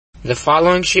The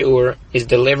following shiur is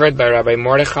delivered by Rabbi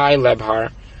Mordechai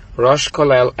Lebhar, Rosh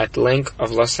Kollel at Link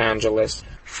of Los Angeles.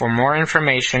 For more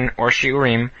information or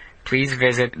shiurim, please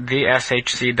visit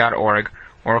theshc.org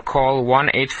or call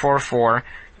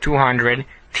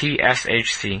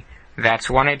 1-844-200-TSHC. That's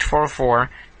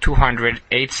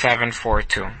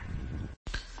 1-844-200-8742.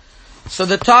 So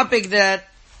the topic that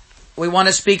we want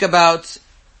to speak about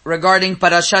regarding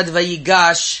Parashat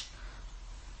Vayigash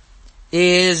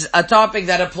is a topic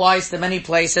that applies to many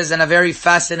places and a very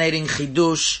fascinating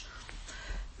chidush.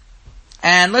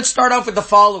 And let's start off with the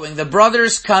following. The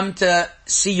brothers come to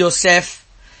see Yosef.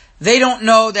 They don't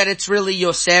know that it's really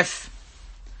Yosef.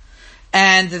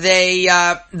 And they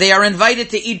are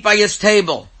invited to eat by his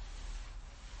table.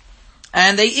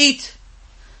 And they eat.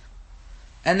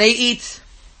 I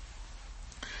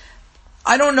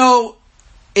don't know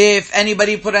if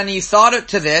anybody put any thought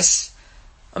to this,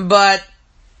 but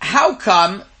how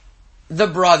come the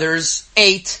brothers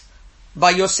ate by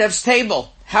Yosef's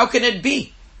table? How can it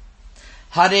be?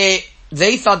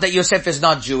 They thought that Yosef is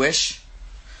not Jewish.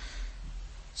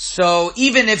 So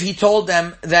even if he told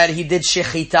them that he did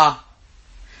shechita,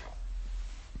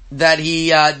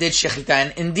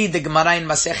 and indeed the Gemara in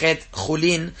Masechet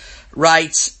Chulin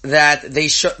writes that they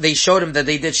showed him that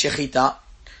they did shechita,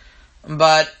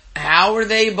 but how are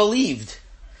they believed?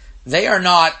 They are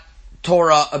not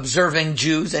Torah observing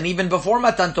Jews, and even before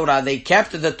Matan Torah, they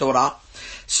kept the Torah.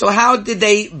 So how did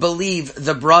they believe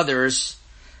the brothers?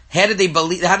 How did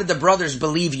the brothers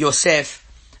believe Yosef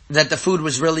that the food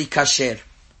was really kasher?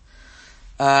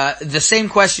 The same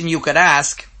question you could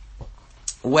ask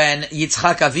when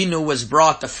Yitzchak Avinu was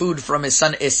brought the food from his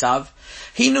son Esav.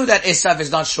 He knew that Esav is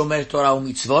not Shomer Torah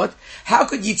u'mitzvot. How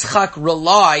could Yitzchak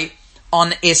rely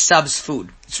on Esav's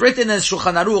food? It's written in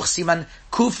Shulchan Aruch, Siman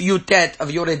Kuf Yutet of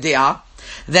Yoreh De'ah,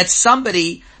 that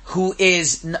somebody who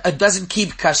doesn't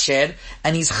keep kasher,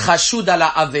 and he's chashud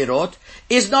ala averot,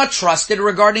 is not trusted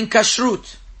regarding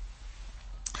kashrut.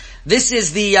 This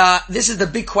is the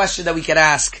big question that we could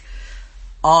ask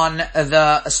on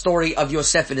the story of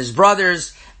Yosef and his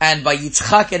brothers, and by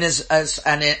Yitzchak and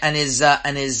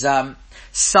his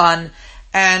son.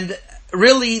 And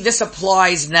really, this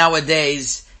applies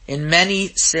nowadays in many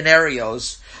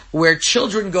scenarios where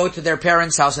children go to their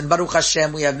parents' house, and Baruch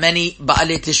Hashem, we have many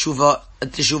Ba'alei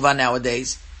Teshuvah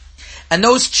nowadays. And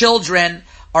those children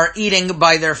are eating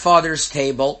by their father's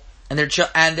table, and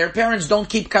their parents don't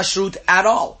keep kashrut at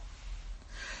all.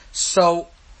 So,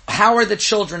 how are the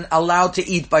children allowed to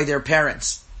eat by their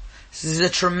parents? This is a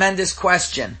tremendous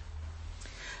question.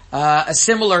 A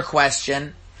similar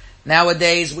question.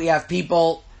 Nowadays, we have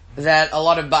people that a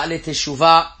lot of Ba'alei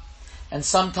Teshuvah, and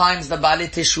sometimes the Ba'alei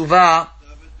Teshuvah,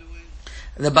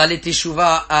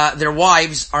 their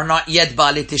wives are not yet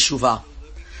Ba'alei Teshuvah.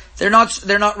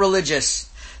 They're not religious.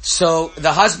 So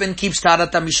the husband keeps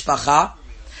Tarat HaMishpacha,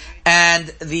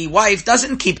 and the wife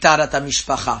doesn't keep Tarat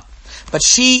HaMishpacha. But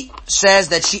she says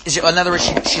that in other words,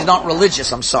 she's not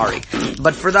religious, I'm sorry.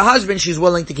 But for the husband, she's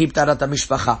willing to keep Tarat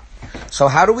HaMishpacha. So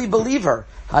how do we believe her?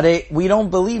 We don't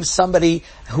believe somebody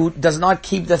who does not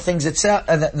keep the things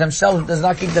themselves, who does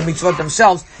not keep the mitzvot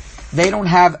themselves. They don't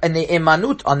have an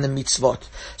emanut on the mitzvot.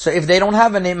 So if they don't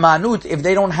have an emanut, if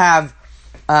they don't have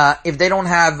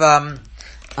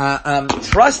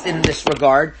trust in this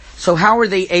regard, so how are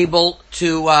they able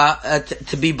to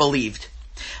be believed?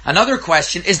 Another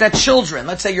question is that children,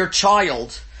 let's say your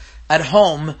child at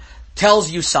home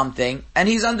tells you something and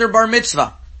he's under bar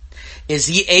mitzvah. Is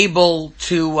he able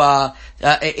to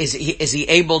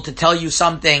tell you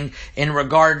something in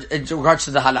regards to the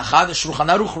halakha? The Shulchan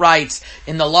Aruch writes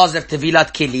in the laws of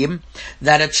Tevilat Kelim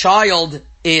that a child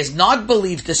is not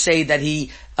believed to say that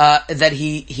he brought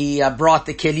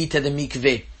the keli to the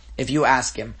mikveh. If you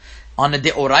ask him on a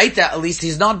deoraita, at least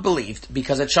he's not believed,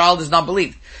 because a child is not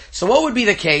believed. So what would be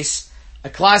the case? A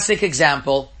classic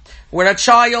example where a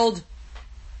child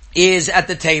is at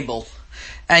the table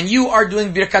and you are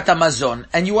doing Birkat HaMazon,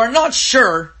 and you are not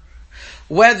sure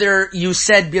whether you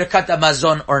said Birkat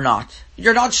HaMazon or not.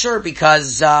 You're not sure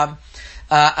because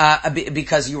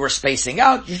you were spacing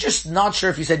out. You're just not sure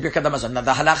if you said Birkat HaMazon. Now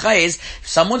the halakha is, if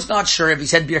someone's not sure if he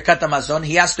said Birkat HaMazon,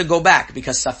 he has to go back,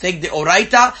 because Safek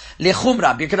deoraita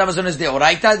lechumra. Birkat HaMazon is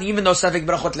deoraita, even though Safek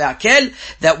brachot leakel,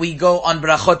 that we go on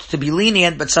brachot to be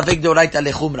lenient, but Safek deoraita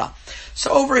lechumra.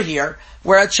 So over here,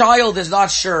 where a child is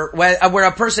not sure, where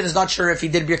a person is not sure if he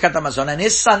did Birkat HaMazon, and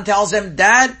his son tells him,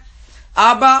 Dad,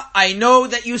 Abba, I know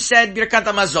that you said Birkat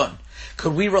HaMazon.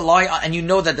 Could we rely on, and you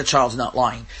know that the child's not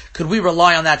lying, could we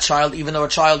rely on that child even though a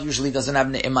child usually doesn't have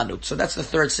ne'emanut? So that's the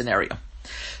third scenario.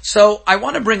 So I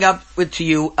want to bring up to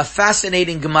you a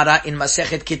fascinating Gemara in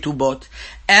Masechet Ketubot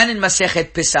and in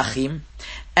Masechet Pesachim,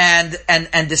 and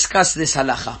discuss this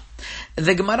halacha.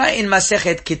 The Gemara in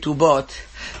Masechet Ketubot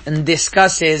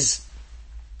discusses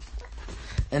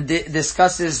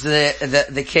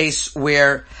the case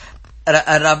where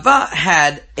Rava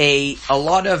had a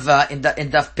lot of in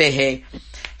Daf Pehe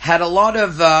had a lot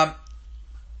of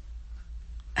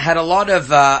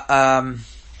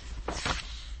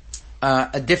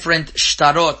different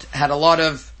shtarot, had a lot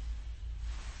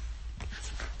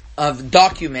of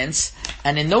documents,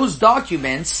 and in those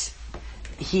documents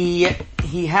he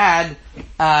had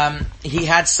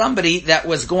somebody that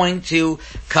was going to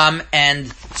come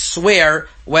and swear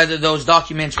whether those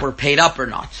documents were paid up or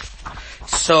not.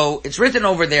 So it's written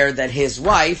over there that his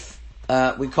wife,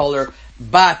 we call her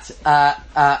Bat Rav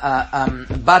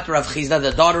Chizda,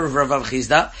 the daughter of Rav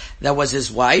Chizda, that was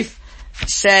his wife,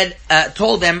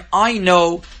 told them, I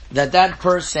know that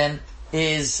person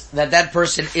is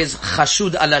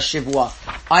chashud ala shivua.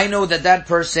 I know that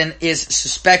person is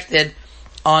suspected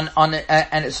and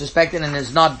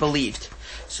is not believed.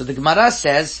 So the Gemara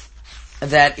says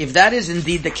that if that is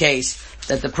indeed the case,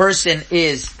 that the person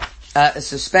is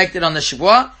suspected on the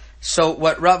shivua, so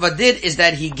what Rava did is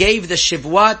that he gave the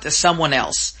shivua to someone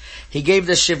else. He gave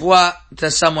the shivua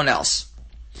to someone else.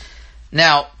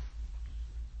 Now,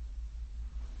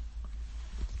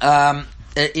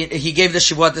 he gave the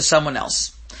shivua to someone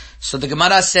else. So the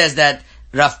Gemara says that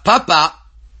Rav Papa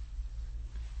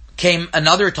came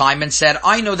another time and said,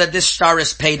 I know that this star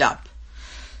is paid up.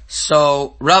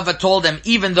 So Rava told him,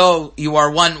 even though you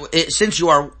are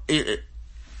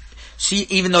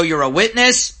even though you're a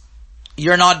witness,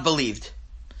 you're not believed.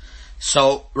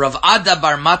 So Rav Ada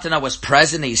Bar Matana was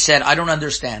present. He said, I don't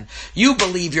understand. You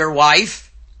believe your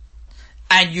wife,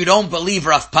 and you don't believe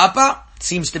Rav Papa? It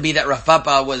seems to be that Rav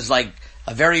Papa was like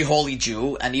a very holy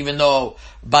Jew, and even though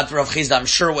Bat Rav Chizda, I'm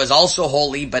sure, was also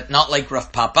holy, but not like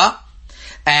Rav Papa.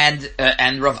 And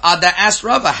Rav Ada asked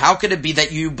Rava, how could it be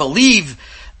that you believe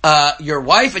your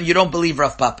wife and you don't believe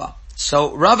Rav Papa?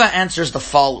 So Rava answers the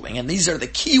following, and these are the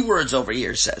key words over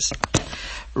here, Says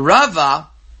Rava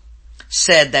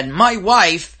said that my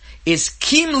wife is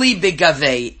kimli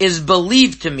begavei, is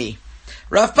believed to me.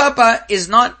 Rav Papa is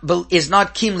not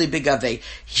kimli begavei.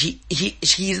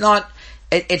 He's not,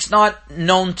 it's not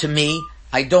known to me.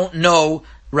 I don't know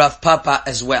Rav Papa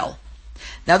as well.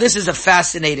 Now this is a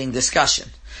fascinating discussion.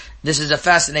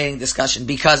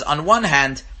 Because on one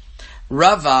hand,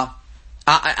 Rav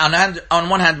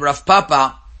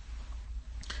Papa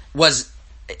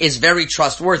is very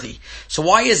trustworthy. So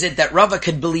why is it that Rava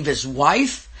could believe his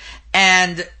wife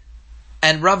and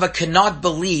Rava cannot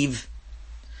believe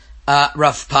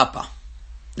Rav Papa?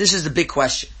 This is the big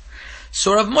question.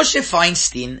 So Rav Moshe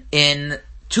Feinstein, in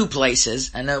two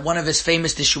places, and one of his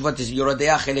famous teshuvot is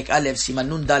Yorodea Chelek Alev Siman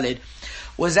Nun Daled,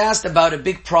 was asked about a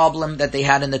big problem that they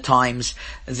had in the times,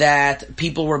 that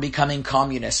people were becoming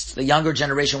communists. The younger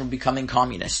generation were becoming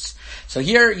communists. So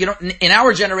here, in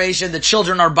our generation, the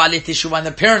children are Baalei Teshuvah and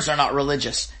the parents are not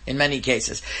religious in many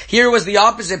cases. Here was the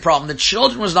opposite problem. The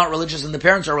children was not religious and the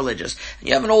parents are religious.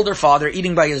 You have an older father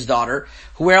eating by his daughter.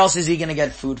 Where else is he going to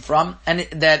get food from? And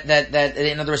that,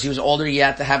 in other words, he was older, he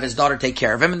had to have his daughter take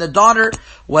care of him. And the daughter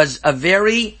was a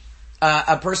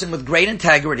person with great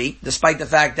integrity, despite the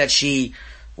fact that she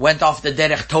went off the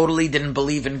derech totally, didn't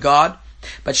believe in God.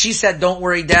 But she said, don't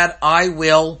worry, Dad, I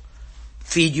will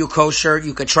feed you kosher.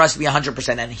 You could trust me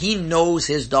 100%. And he knows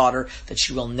his daughter that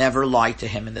she will never lie to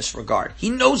him in this regard. He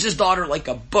knows his daughter like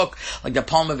a book, like the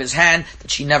palm of his hand,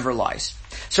 that she never lies.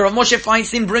 So Rav Moshe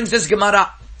Feinstein brings this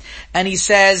Gemara, and he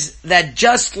says that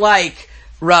just like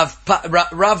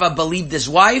Rava believed his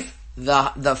wife,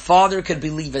 the father could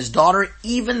believe his daughter,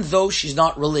 even though she's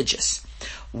not religious.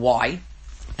 Why?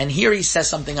 And here he says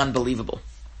something unbelievable.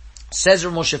 Says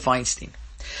Rav Moshe Feinstein,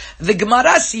 the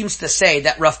Gemara seems to say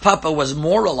that Rav Papa was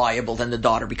more reliable than the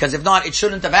daughter, because if not, it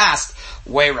shouldn't have asked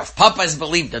where Rav Papa is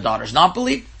believed, the daughter's not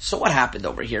believed. So what happened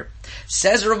over here?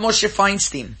 Says Rav Moshe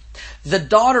Feinstein, the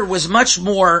daughter was much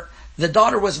more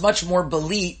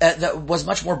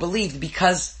believed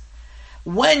because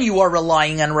when you are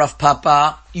relying on Rav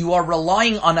Papa, you are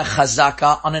relying on a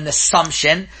chazaka, on an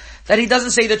assumption that he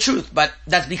doesn't say the truth, but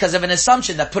that's because of an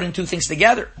assumption, that putting two things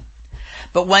together.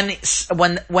 But when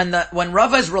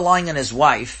Rava is relying on his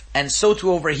wife, and so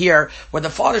too over here, where the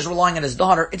father is relying on his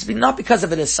daughter, it's not because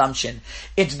of an assumption.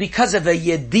 It's because of a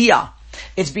yediyah.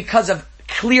 It's because of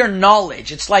clear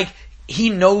knowledge. It's like he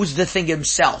knows the thing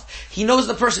himself. He knows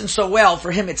the person so well,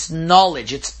 for him it's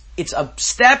knowledge. It's a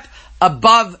step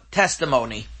above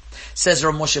testimony. says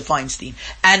Rav Moshe Feinstein.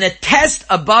 And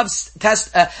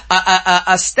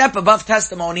a step above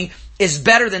testimony is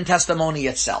better than testimony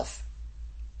itself.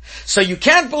 So you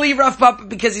can't believe Rav Papa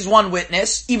because he's one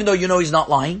witness, even though you know he's not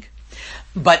lying.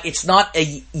 But it's not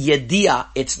a yediyah,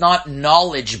 it's not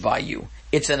knowledge by you.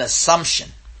 It's an assumption.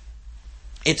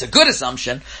 It's a good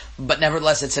assumption, but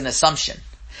nevertheless it's an assumption.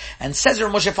 And says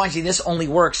Rav Moshe Feinstein, this only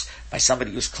works by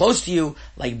somebody who's close to you,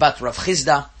 like Bat Rav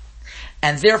Chizda,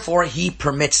 and therefore he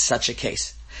permits such a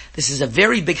case. This is a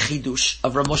very big chidush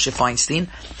of Rav Moshe Feinstein,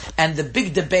 and the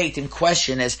big debate in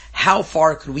question is how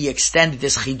far could we extend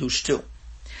this chidush to?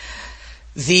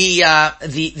 The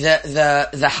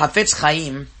Hafetz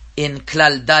Chaim in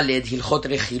Klal Daled Hilchot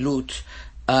Rechilut,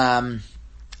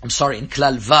 in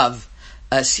Klal Vav,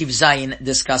 Siv Zayin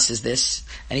discusses this,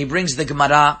 and he brings the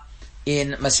Gemara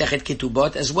in Masechet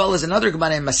Ketubot, as well as another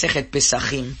Gemara in Masechet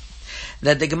Pesachim,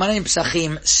 that the Gemara in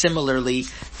Pesachim similarly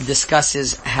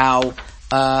discusses how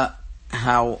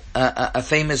a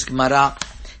famous Gemara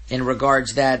in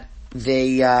regards that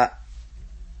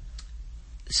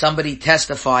somebody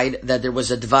testified that there was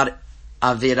a Dvar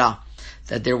Avira,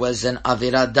 that there was an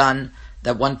Avira done,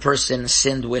 that one person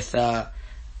sinned with, in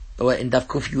Daf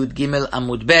Kuf Yud Gimel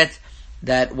Amud Bet,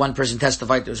 that one person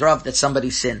testified to his Rav that somebody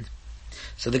sinned.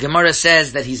 So the Gemara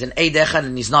says that he's an Eid Echad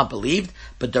and he's not believed,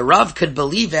 but the Rav could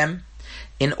believe him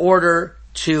in order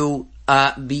to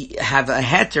have a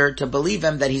heter to believe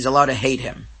him that he's allowed to hate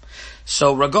him.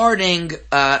 So regarding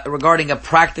a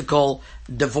practical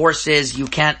divorces, you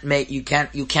can't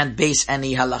base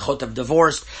any halachot of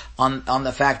divorce on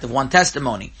the fact of one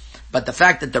testimony. But the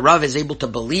fact that the Rav is able to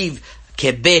believe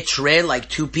kebetre, like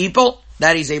two people,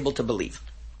 that he's able to believe.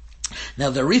 Now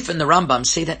the Rif and the Rambam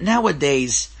say that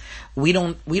nowadays we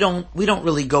don't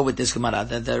really go with this Gemara.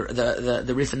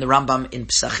 The Rif and the Rambam in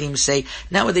Pesachim say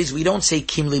nowadays we don't say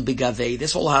Kimli Begavei.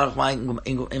 This whole halachah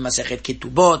in Masechet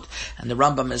Ketubot and the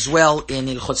Rambam as well in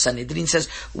Hilchot Sanhedrin says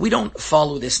we don't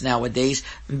follow this nowadays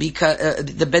because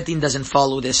the Bet Din doesn't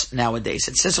follow this nowadays.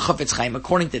 It says Chafetz Chaim,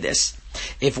 according to this,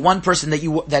 if one person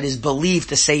that is believed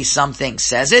to say something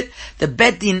says it, the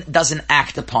Bet Din doesn't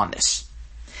act upon this.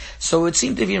 So it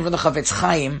seemed to be from the Chafetz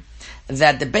Chaim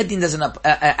that the Bet Din doesn't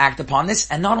act upon this,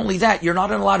 and not only that, you're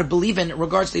not allowed to believe in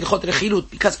regards to Hilchot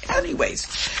Rechilut, because anyways,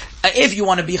 if you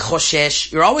want to be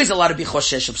choshesh, you're always allowed to be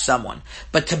choshesh of someone,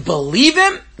 but to believe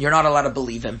him, you're not allowed to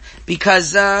believe him,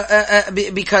 because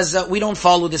we don't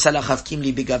follow this halacha of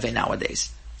Kimli Bigave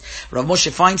nowadays. Rav Moshe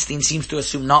Feinstein seems to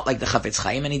assume not like the Chafetz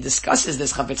Chaim, and he discusses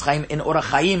this Chafetz Chaim in Orach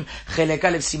Chaim Chelek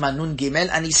Aleph Siman Nun Gimel,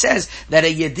 and he says that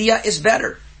a yediyah is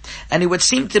better. And it would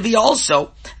seem to be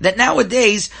also that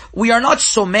nowadays we are not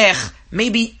somech,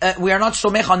 we are not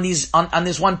somech on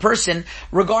this one person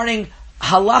regarding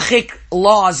halachic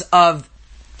laws of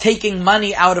taking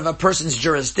money out of a person's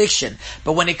jurisdiction.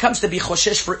 But when it comes to be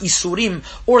choshesh for isurim,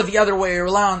 or the other way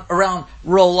around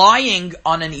relying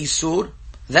on an isur,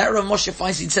 that Rav Moshe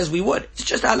Feinstein says we would. It's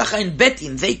just halacha in Bet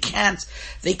Din. They can't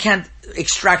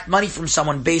extract money from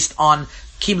someone based on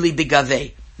kimli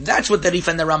bigaveh. That's what the Rif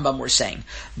and the Rambam were saying.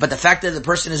 But the fact that the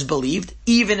person is believed,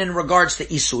 even in regards to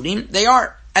Isurim, they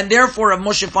are. And therefore, Rav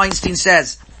Moshe Feinstein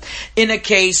says, in a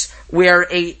case where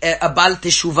a Baal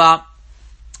Teshuvah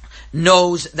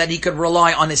knows that he could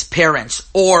rely on his parents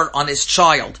or on his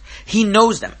child, he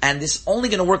knows them, and this is only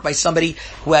going to work by somebody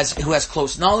who has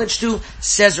close knowledge to,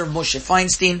 says Rav Moshe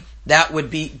Feinstein, that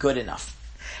would be good enough.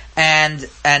 And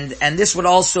this would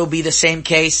also be the same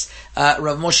case,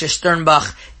 Rav Moshe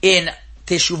Sternbach in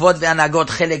Teshuvot ve'anagot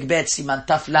Chelek Bet Siman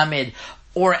Taf Lamed,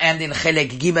 and in Chelek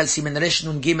Gimel Siman Resh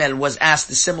Nun Gimel was asked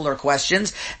the similar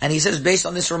questions, and he says based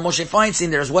on this Rav Moshe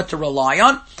Feinstein there's what to rely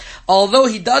on, although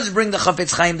he does bring the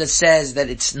Chafetz Chaim that says that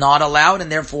it's not allowed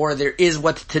and therefore there is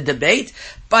what to debate,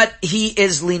 but he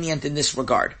is lenient in this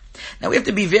regard. Now we have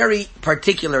to be very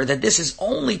particular that this is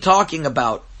only talking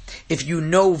about if you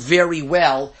know very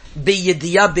well,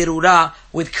 biyediyah berura,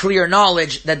 with clear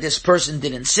knowledge that this person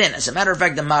didn't sin. As a matter of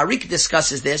fact, the Ma'arik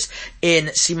discusses this in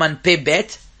Siman Pei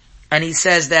Bet, and he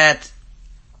says that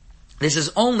this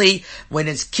is only when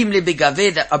it's kimle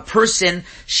begaveh, that a person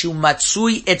shu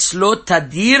matsui etzlo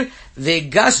tadir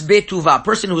vegas betuva, a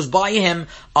person who's by him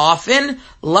often,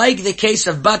 like the case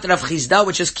of Bat Rav Chizda,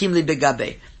 which is kimle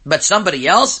begaveh. But somebody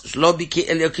else, lo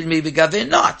kimle begaveh,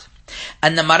 not.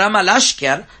 And the Maram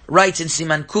Lashker writes in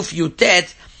Siman Kuf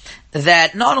Yutet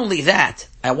that not only that,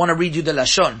 I want to read you the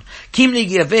Lashon. Kim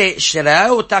ligave שראה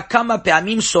אותה כמה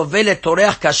פעמים סובלת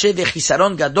טורח קשה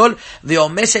וחיסרון גדול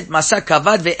ועומסת מסע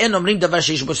כבד ואין אומרים דבר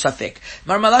שיש בו ספק.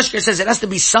 Maram Lashker says it has to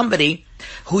be somebody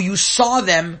who you saw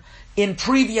them in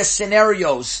previous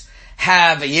scenarios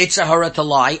have a Yetzer Hara to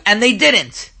lie, and they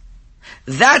didn't.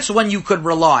 that's when you could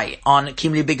rely on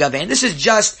Kimli Bigaveh. And this is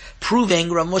just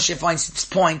proving Rav Moshe Feinstein's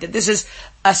point that this is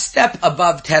a step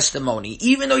above testimony.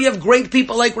 Even though you have great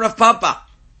people like Rav Papa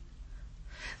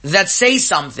that say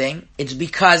something, it's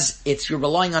because you're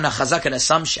relying on a chazak, an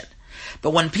assumption.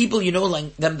 But when people, you know,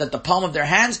 like them that the palm of their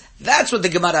hands, that's what the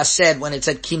Gemara said when it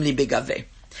said Kimli Bigaveh.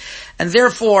 And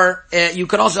therefore, you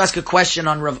could also ask a question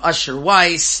on Rav Asher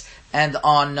Weiss and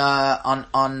on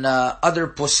other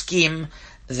poskim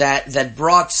that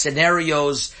brought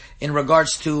scenarios in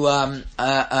regards to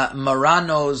anusim,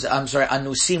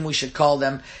 we should call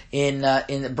them,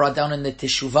 brought down in the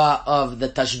Teshuvah of the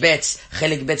Tashbetz,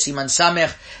 Chelik Bet Siman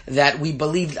Samech, that we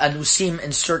believed anusim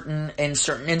in certain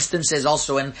instances,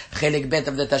 also in Chelik Bet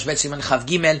of the Tashbetz Siman Chav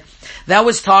Gimel. That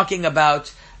was talking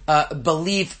about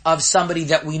belief of somebody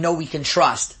that we know we can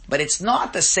trust. But it's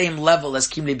not the same level as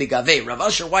Kimli Bigaveh. Rav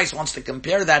Asher Weiss wants to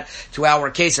compare that to our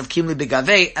case of Kimli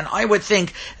Bigaveh, and I would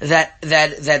think that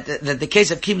the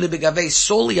case of Kimli Bigaveh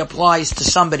solely applies to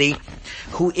somebody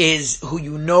who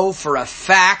you know for a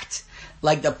fact,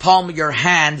 like the palm of your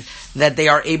hand, that they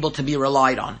are able to be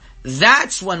relied on.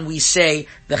 That's when we say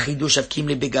the chidush of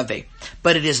Kimli Bigaveh.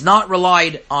 But it is not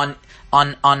relied on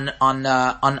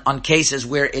cases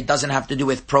where it doesn't have to do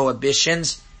with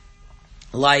prohibitions,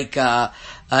 like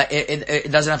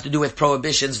it doesn't have to do with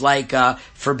prohibitions like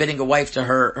forbidding a wife to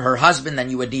her husband. Then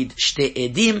you would need shte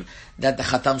edim, that the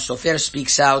Khatam Sofer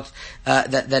speaks out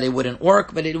that it wouldn't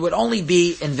work, but it would only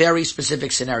be in very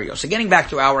specific scenarios. So getting back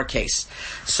to our case,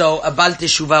 so a Bal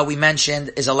Teshuvah, we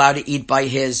mentioned, is allowed to eat by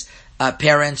his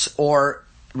parents or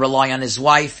rely on his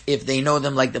wife if they know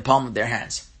them like the palm of their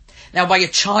hands. Now, by a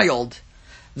child,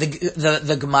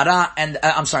 the Gemara and the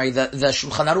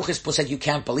Shulchan Aruch is posek you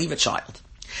can't believe a child,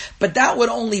 but that would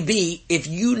only be if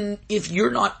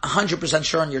you're not 100%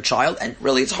 sure on your child, and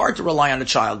really it's hard to rely on a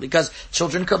child because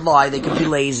children could lie, they could be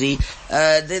lazy,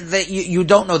 you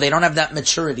don't know, they don't have that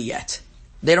maturity yet.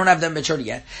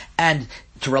 And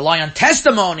to rely on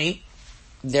testimony,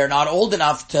 they're not old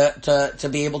enough to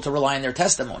be able to rely on their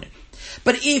testimony.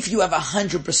 But if you have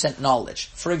 100% knowledge,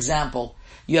 for example,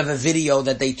 you have a video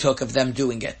that they took of them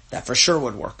doing it, that for sure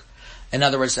would work. In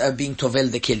other words, being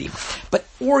tovel the kilim.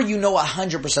 Or you know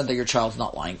 100% that your child's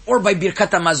not lying. Or by Birkat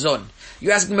HaMazon.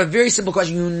 You ask them a very simple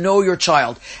question, you know your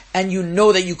child, and you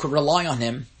know that you could rely on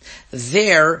him.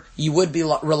 There, you would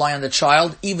rely on the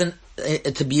child, even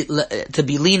to be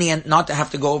lenient, not to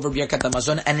have to go over Birkat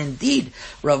HaMazon. And indeed,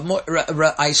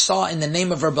 I saw in the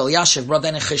name of Rabbi Elyashiv,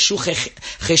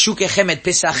 Cheshukechem et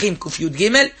Pesachim Kuf Yud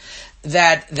Gimel,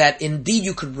 that indeed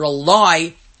you could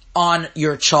rely on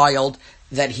your child,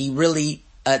 that he really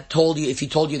told you, if he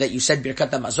told you that you said Birkat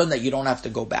HaMazon, that you don't have to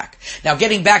go back. Now,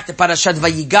 getting back to Parashat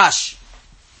Vayigash,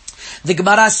 the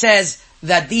Gemara says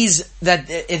that the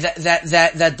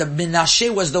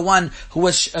Menashe was the one who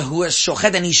was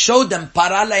shochet, and he showed them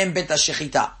para lahem bet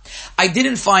hashechita. I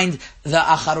didn't find the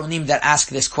Acharonim that asked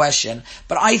this question,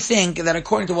 but I think that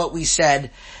according to what we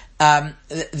said,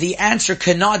 the answer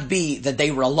cannot be that they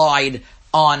relied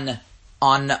on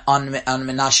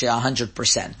Menashe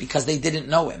 100%, because they didn't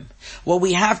know him. What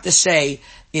we have to say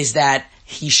is that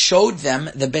he showed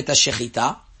them the Bet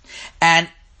HaShechita, and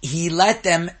he let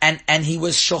them, and he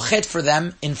was shochet for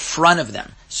them in front of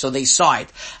them. So they saw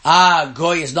it.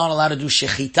 Goy is not allowed to do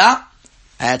Shechita.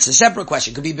 That's a separate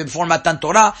question. It could be before Matan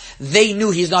Torah. They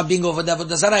knew he's not being over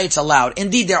Avodah Zarah. It's allowed.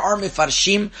 Indeed, there are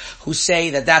Mefarshim who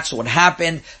say that that's what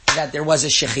happened, that there was a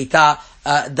Shechita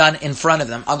done in front of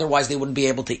them. Otherwise, they wouldn't be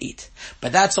able to eat.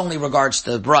 But that's only regards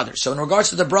to the brothers. So in regards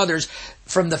to the brothers,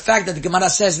 from the fact that the Gemara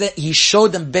says that he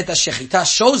showed them Bet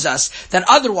HaShechita, shows us that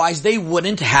otherwise they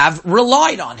wouldn't have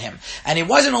relied on him. And it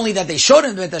wasn't only that they showed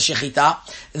him Bet HaShechita,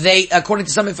 they, according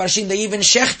to some Mefarshim, they even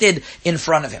shechted in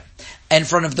front of him, in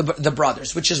front of the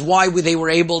brothers, which is why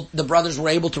the brothers were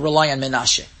able to rely on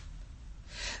Menashe.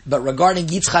 But regarding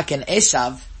Yitzchak and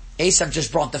Esav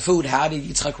just brought the food. How did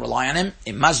Yitzchak rely on him?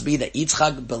 It must be that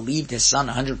Yitzchak believed his son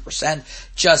 100%,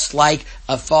 just like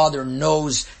a father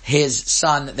knows his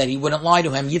son that he wouldn't lie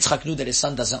to him. Yitzchak knew that his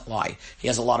son doesn't lie. He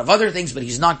has a lot of other things, but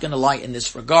he's not going to lie in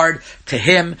this regard. To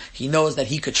him, he knows that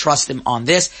he could trust him on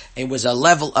this. It was a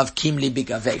level of Kimli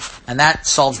Bigaveh. And that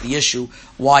solves the issue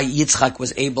why Yitzchak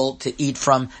was able to eat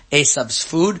from Esav's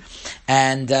food,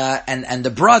 and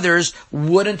the brothers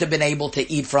wouldn't have been able to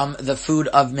eat from the food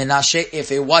of Menashe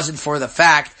if it wasn't for the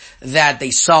fact that they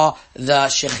saw the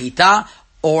Shechita,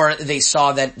 or they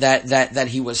saw that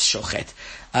he was Shochet.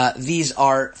 These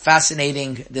are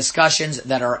fascinating discussions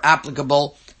that are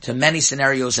applicable to many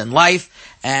scenarios in life,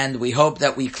 and we hope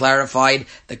that we clarified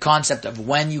the concept of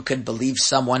when you could believe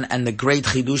someone, and the great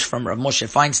chidush from Rav Moshe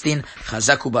Feinstein.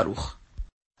 Chazak u'baruch.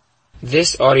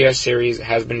 This audio series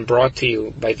has been brought to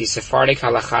you by the Sephardic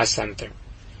Halakha Center.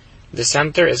 The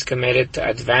center is committed to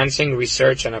advancing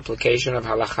research and application of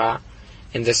halakha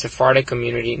in the Sephardic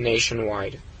community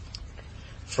nationwide.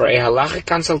 For a halachic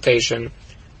consultation,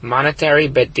 monetary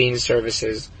Bet Din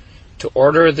services, to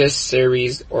order this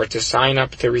series, or to sign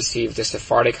up to receive the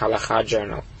Sephardic Halakha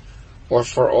Journal, or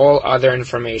for all other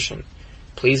information,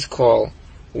 please call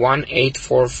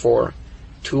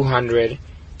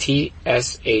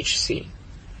 1-844-200-TSHC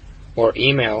or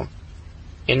email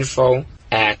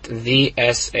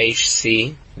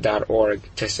info@theshc.org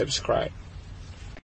to subscribe.